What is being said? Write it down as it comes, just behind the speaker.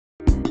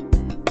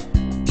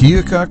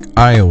Keokuk,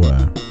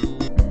 Iowa.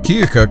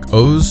 Keokuk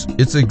owes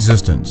its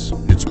existence,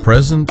 its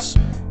presence,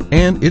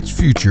 and its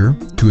future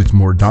to its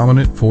more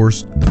dominant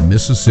force, the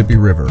Mississippi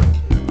River.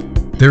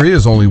 There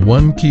is only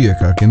one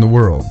Keokuk in the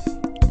world,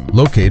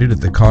 located at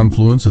the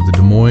confluence of the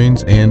Des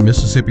Moines and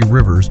Mississippi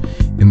rivers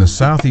in the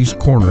southeast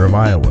corner of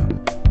Iowa.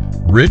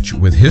 Rich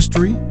with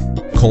history,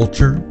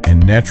 culture,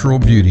 and natural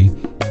beauty,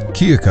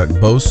 Keokuk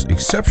boasts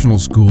exceptional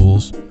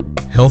schools,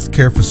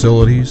 healthcare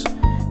facilities,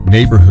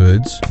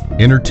 neighborhoods,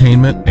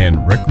 entertainment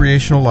and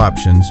recreational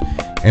options,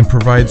 and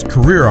provides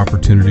career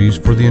opportunities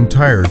for the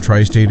entire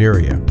tri-state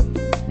area.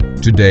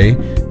 Today,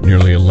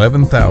 nearly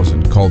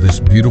 11,000 call this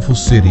beautiful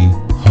city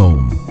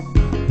home.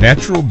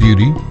 Natural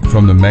beauty,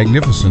 from the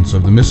magnificence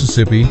of the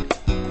Mississippi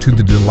to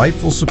the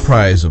delightful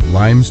surprise of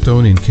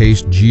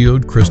limestone-encased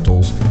geode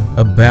crystals,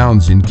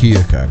 abounds in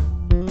Keokuk.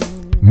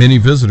 Many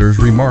visitors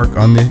remark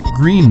on the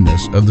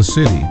greenness of the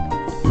city,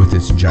 with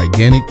its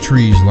gigantic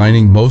trees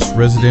lining most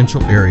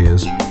residential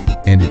areas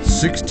and its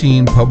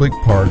 16 public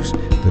parks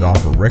that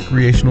offer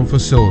recreational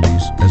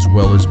facilities as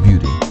well as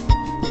beauty.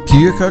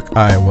 Keokuk,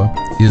 Iowa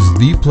is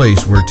the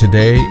place where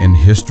today and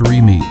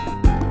history meet,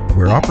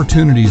 where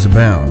opportunities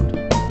abound,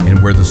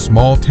 and where the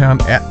small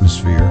town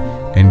atmosphere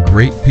and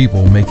great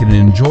people make it an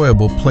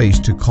enjoyable place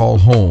to call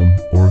home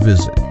or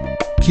visit.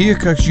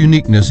 Keokuk's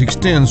uniqueness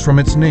extends from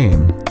its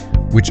name,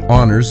 which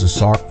honors the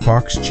Sauk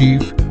Fox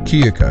chief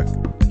Keokuk.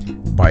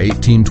 By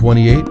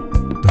 1828,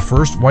 the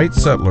first white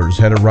settlers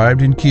had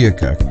arrived in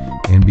Keokuk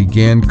and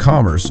began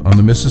commerce on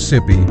the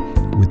Mississippi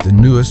with the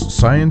newest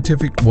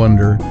scientific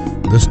wonder,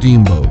 the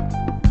steamboat.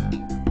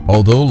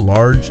 Although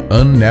large,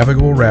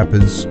 unnavigable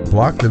rapids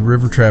blocked the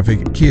river traffic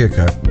at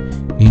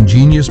Keokuk,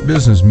 ingenious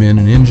businessmen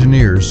and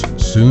engineers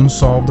soon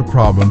solved the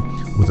problem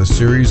with a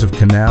series of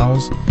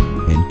canals,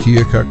 and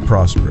Keokuk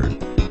prospered.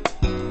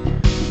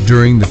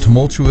 During the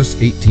tumultuous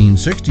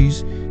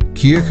 1860s,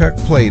 Keokuk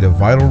played a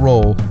vital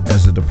role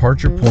as the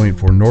departure point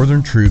for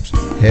Northern troops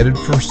headed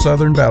for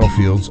southern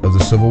battlefields of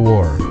the Civil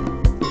War.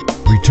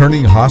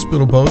 Returning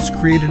hospital boats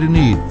created a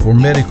need for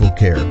medical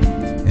care,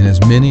 and as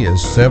many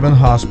as 7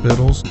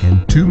 hospitals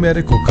and 2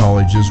 medical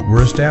colleges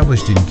were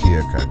established in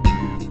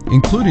Keokuk,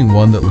 including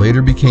one that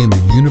later became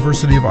the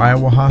University of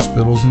Iowa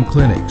Hospitals and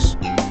Clinics.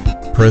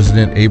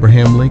 President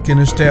Abraham Lincoln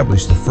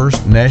established the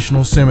first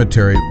national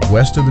cemetery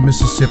west of the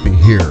Mississippi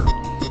here.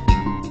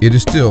 It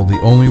is still the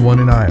only one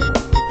in Iowa.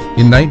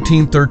 In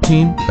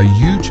 1913, a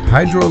huge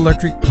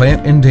hydroelectric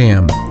plant and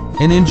dam,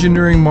 an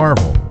engineering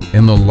marvel,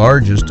 and the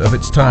largest of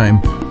its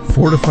time,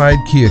 fortified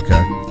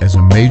Keokuk as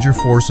a major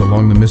force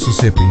along the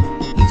Mississippi,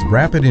 with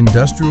rapid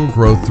industrial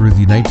growth through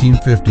the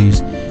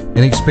 1950s and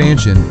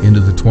expansion into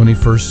the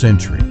 21st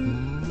century.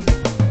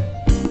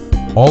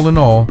 All in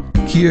all,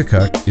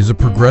 Keokuk is a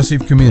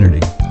progressive community,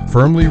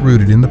 firmly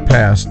rooted in the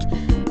past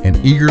and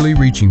eagerly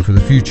reaching for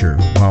the future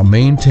while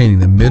maintaining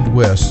the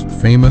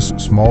Midwest's famous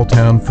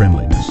small-town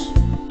friendliness.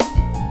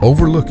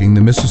 Overlooking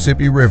the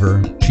Mississippi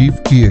River, Chief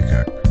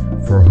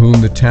Keokuk, for whom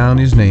the town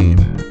is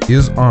named,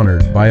 is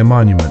honored by a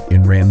monument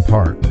in Rand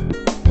Park,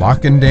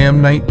 Lock and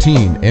Dam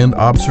 19 and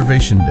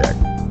Observation Deck.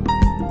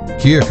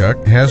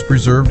 Keokuk has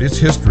preserved its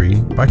history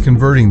by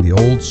converting the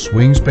old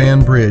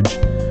swing-span bridge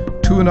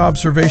to an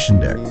observation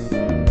deck.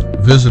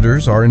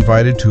 Visitors are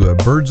invited to a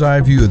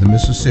bird's-eye view of the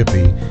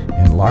Mississippi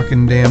and Lock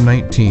and Dam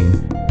 19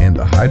 and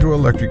the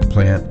hydroelectric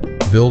plant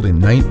built in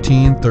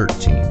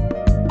 1913.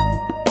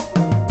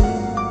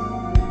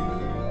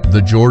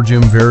 The George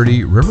M.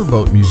 Verity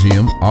Riverboat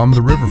Museum on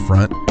the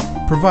riverfront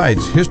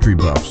provides history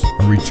buffs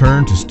a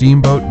return to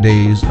steamboat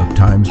days of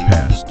times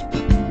past.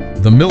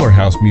 The Miller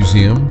House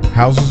Museum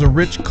houses a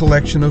rich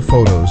collection of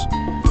photos,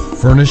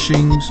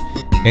 furnishings,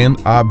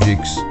 and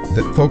objects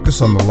that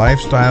focus on the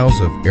lifestyles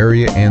of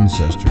area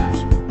ancestors.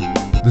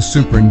 The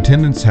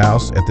Superintendent's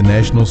House at the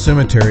National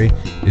Cemetery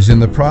is in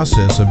the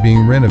process of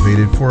being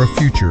renovated for a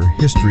future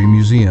history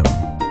museum.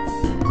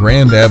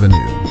 Grand Avenue.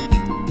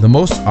 The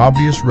most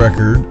obvious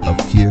record of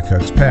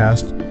Keokuk's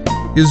past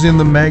is in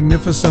the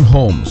magnificent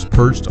homes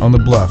perched on the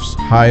bluffs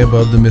high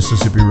above the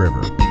Mississippi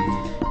River.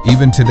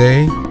 Even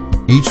today,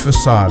 each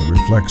facade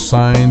reflects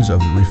signs of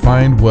the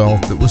refined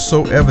wealth that was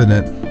so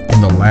evident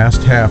in the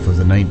last half of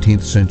the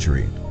 19th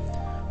century.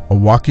 A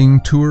walking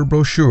tour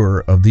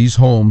brochure of these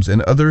homes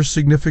and other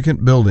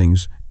significant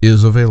buildings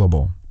is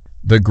available.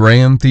 The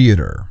Grand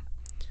Theater.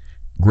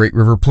 Great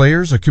River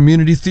Players, a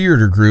community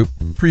theater group,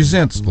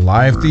 presents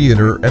live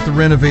theater at the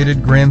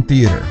renovated Grand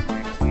Theater.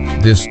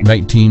 This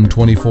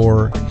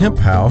 1924 hemp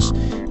house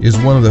is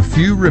one of the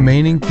few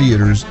remaining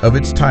theaters of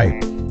its type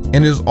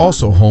and is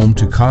also home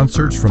to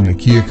concerts from the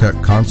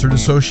Keokuk Concert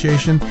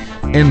Association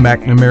and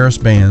McNamara's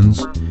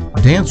bands,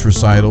 dance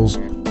recitals,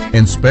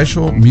 and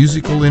special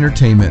musical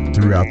entertainment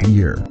throughout the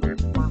year.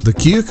 The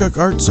Keokuk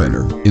Art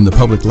Center in the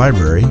public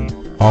library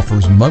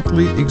offers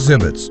monthly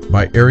exhibits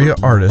by area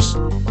artists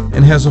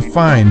and has a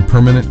fine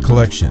permanent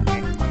collection.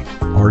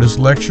 Artist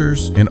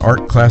lectures and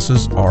art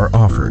classes are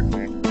offered.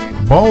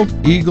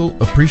 Bald Eagle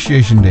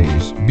Appreciation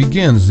Days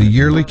begins the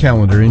yearly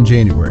calendar in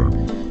January.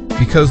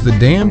 Because the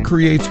dam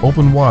creates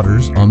open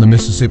waters on the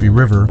Mississippi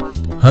River,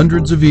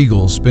 Hundreds of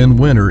eagles spend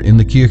winter in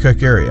the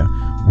Keokuk area,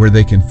 where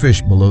they can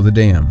fish below the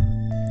dam.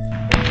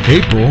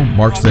 April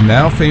marks the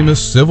now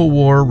famous Civil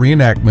War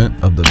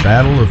reenactment of the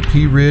Battle of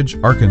Pea Ridge,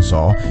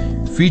 Arkansas,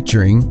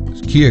 featuring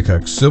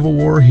Keokuk Civil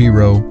War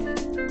hero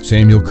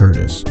Samuel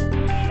Curtis.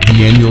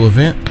 The annual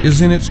event is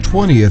in its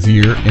 20th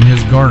year and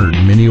has garnered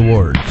many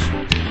awards.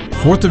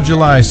 4th of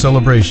July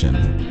celebration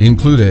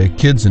include a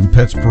Kids and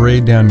Pets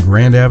Parade down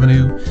Grand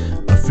Avenue,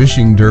 a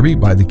fishing derby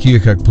by the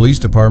Keokuk Police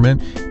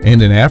Department,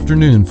 and an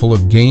afternoon full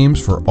of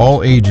games for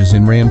all ages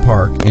in Rand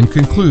Park, and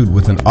conclude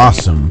with an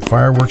awesome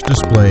fireworks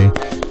display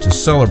to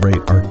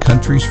celebrate our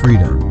country's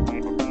freedom.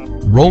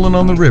 Rollin'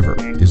 on the River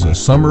is a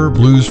summer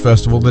blues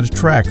festival that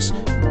attracts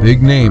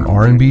big-name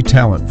R&B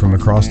talent from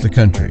across the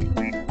country.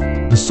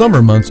 The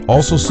summer months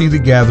also see the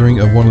gathering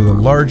of one of the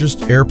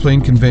largest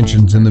airplane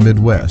conventions in the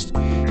Midwest,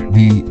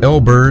 the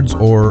L-Birds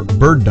or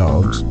Bird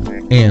Dogs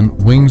and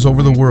Wings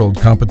Over the World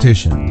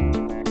competition.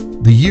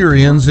 The year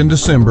ends in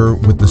December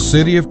with the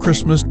City of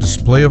Christmas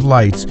display of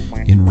lights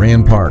in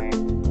Rand Park.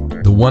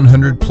 The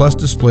 100-plus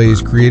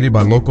displays created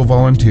by local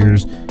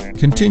volunteers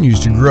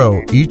continues to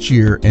grow each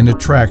year and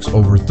attracts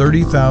over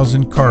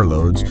 30,000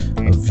 carloads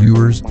of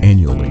viewers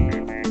annually.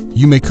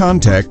 You may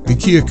contact the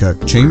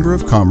Keokuk Chamber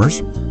of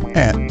Commerce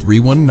at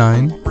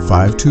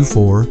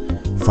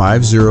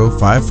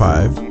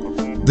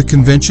 319-524-5055, the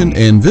Convention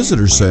and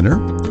Visitor Center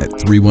at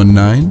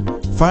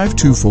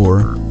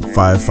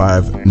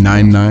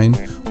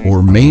 319-524-5599,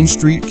 or Main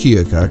Street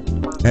Keokuk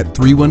at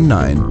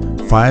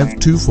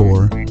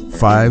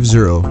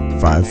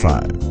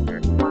 319-524-5055.